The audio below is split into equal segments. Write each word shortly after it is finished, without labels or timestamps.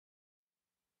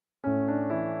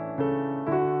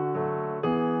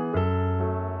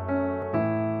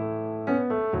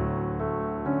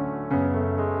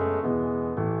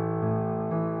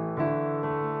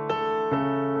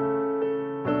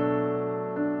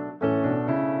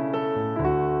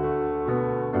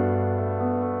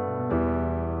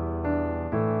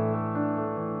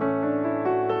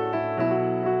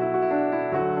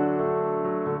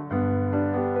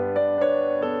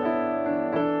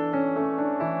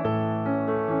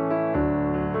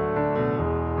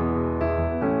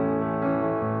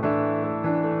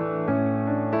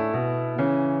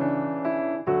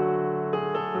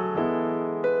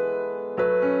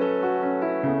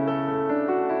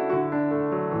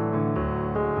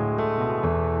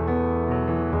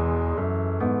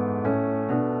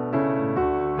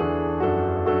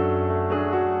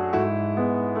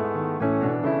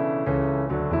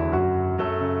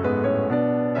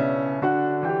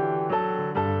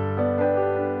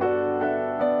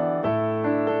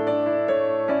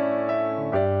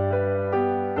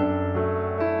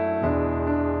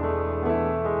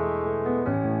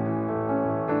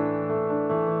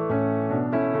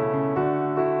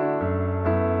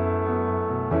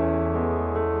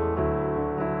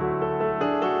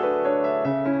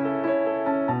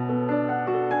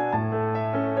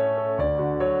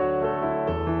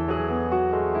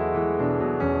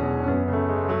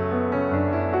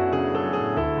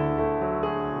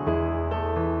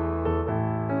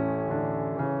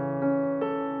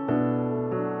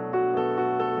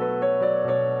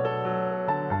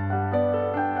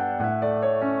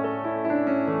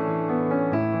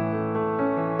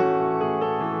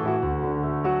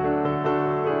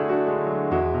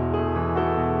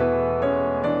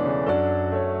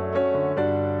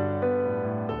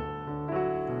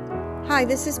Hi,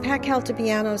 this is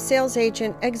Caltabiano, sales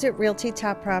agent, Exit Realty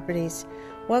Top Properties.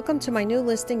 Welcome to my new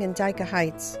listing in Dyker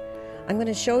Heights. I'm going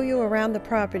to show you around the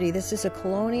property. This is a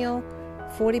colonial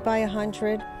 40 by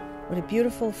 100 with a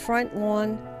beautiful front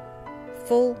lawn,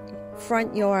 full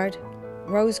front yard,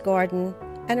 rose garden,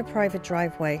 and a private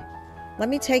driveway. Let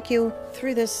me take you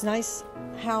through this nice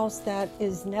house that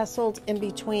is nestled in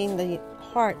between the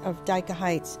heart of Dyker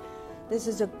Heights. This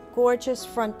is a gorgeous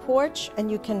front porch, and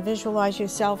you can visualize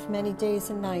yourself many days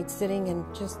and nights sitting and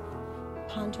just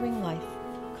pondering life.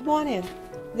 Come on in.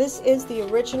 This is the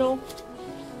original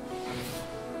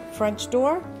French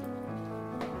door.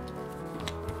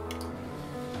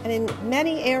 And in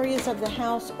many areas of the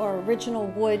house are original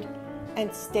wood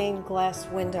and stained glass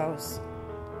windows.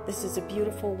 This is a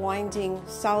beautiful winding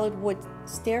solid wood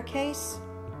staircase,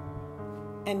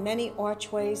 and many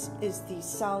archways is the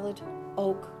solid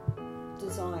oak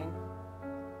design.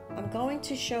 I'm going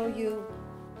to show you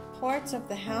parts of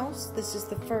the house. This is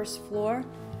the first floor,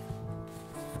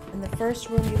 and the first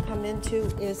room you come into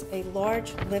is a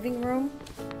large living room.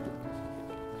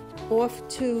 Off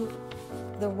to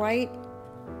the right,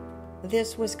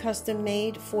 this was custom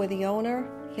made for the owner.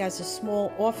 He has a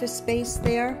small office space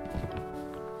there.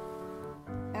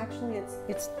 Actually,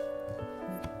 it's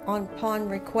upon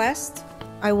request.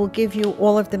 I will give you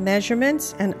all of the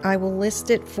measurements and I will list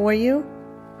it for you.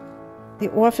 The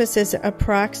office is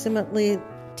approximately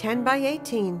 10 by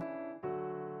 18.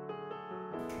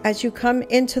 As you come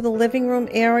into the living room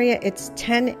area, it's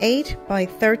 10.8 by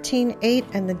 13.8,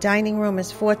 and the dining room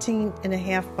is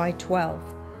 14.5 by 12.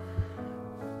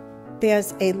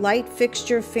 There's a light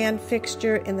fixture, fan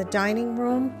fixture in the dining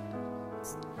room.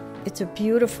 It's a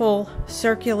beautiful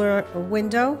circular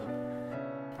window,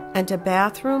 and a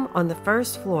bathroom on the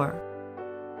first floor.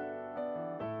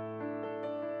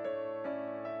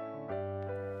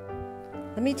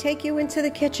 Let me take you into the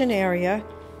kitchen area.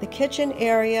 The kitchen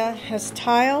area has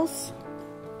tiles,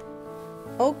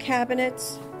 oak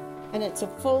cabinets, and it's a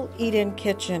full eat-in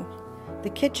kitchen. The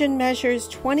kitchen measures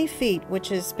 20 feet,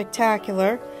 which is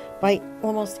spectacular, by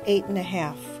almost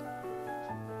 8.5.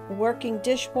 A working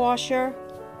dishwasher.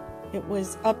 It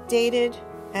was updated,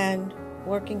 and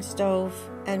working stove,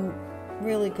 and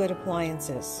really good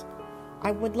appliances.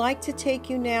 I would like to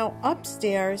take you now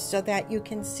upstairs so that you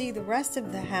can see the rest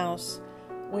of the house,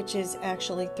 which is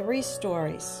actually 3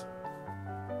 stories.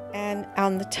 And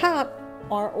on the top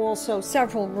are also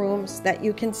several rooms that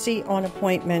you can see on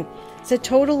appointment. It's a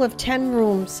total of 10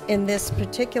 rooms in this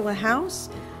particular house.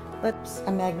 That's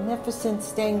a magnificent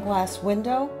stained glass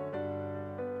window.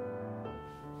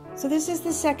 So this is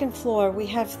the second floor. We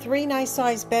have 3 nice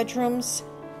sized bedrooms.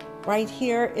 Right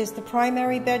here is the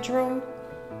primary bedroom.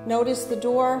 Notice the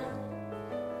door.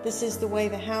 This is the way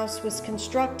the house was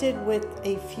constructed, with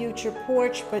a future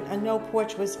porch, but no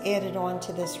porch was added on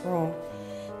to this room.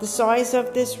 The size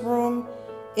of this room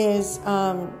is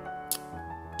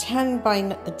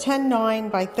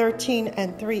 10.9 by 13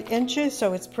 and 3 inches,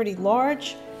 so it's pretty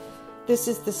large. This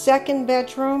is the second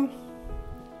bedroom,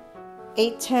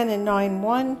 8.10 and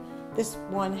 9.1. This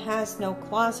one has no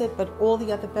closet, but all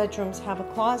the other bedrooms have a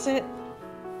closet.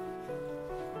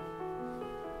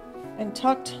 And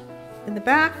tucked in the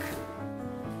back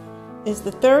is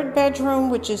the third bedroom,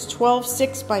 which is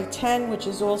 12.6 by 10, which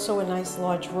is also a nice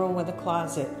large room with a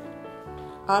closet.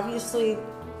 Obviously,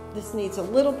 this needs a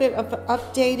little bit of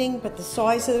updating, but the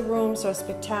size of the rooms are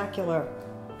spectacular.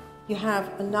 You have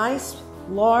a nice,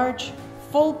 large,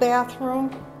 full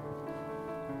bathroom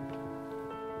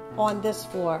on this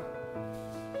floor,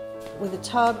 with a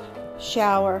tub,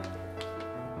 shower,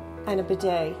 and a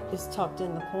bidet is tucked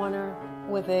in the corner,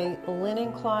 with a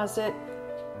linen closet,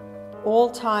 all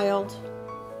tiled.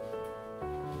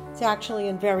 It's actually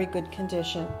in very good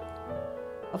condition.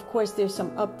 Of course, there's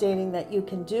some updating that you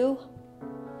can do,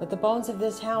 but the bones of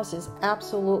this house is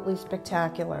absolutely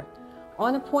spectacular.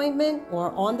 On appointment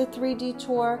or on the 3D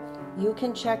tour, you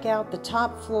can check out the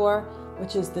top floor,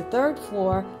 which is the third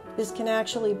floor. This can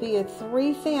actually be a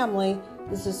 3-family.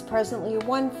 This is presently a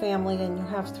 1-family, and you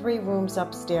have 3 rooms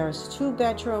upstairs, 2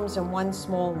 bedrooms and 1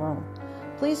 small room.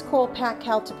 Please call Pat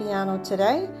Caltabiano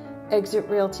today, Exit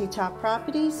Realty Top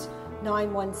Properties,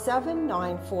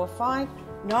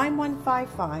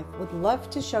 917-945-9155. Would love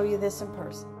to show you this in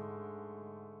person.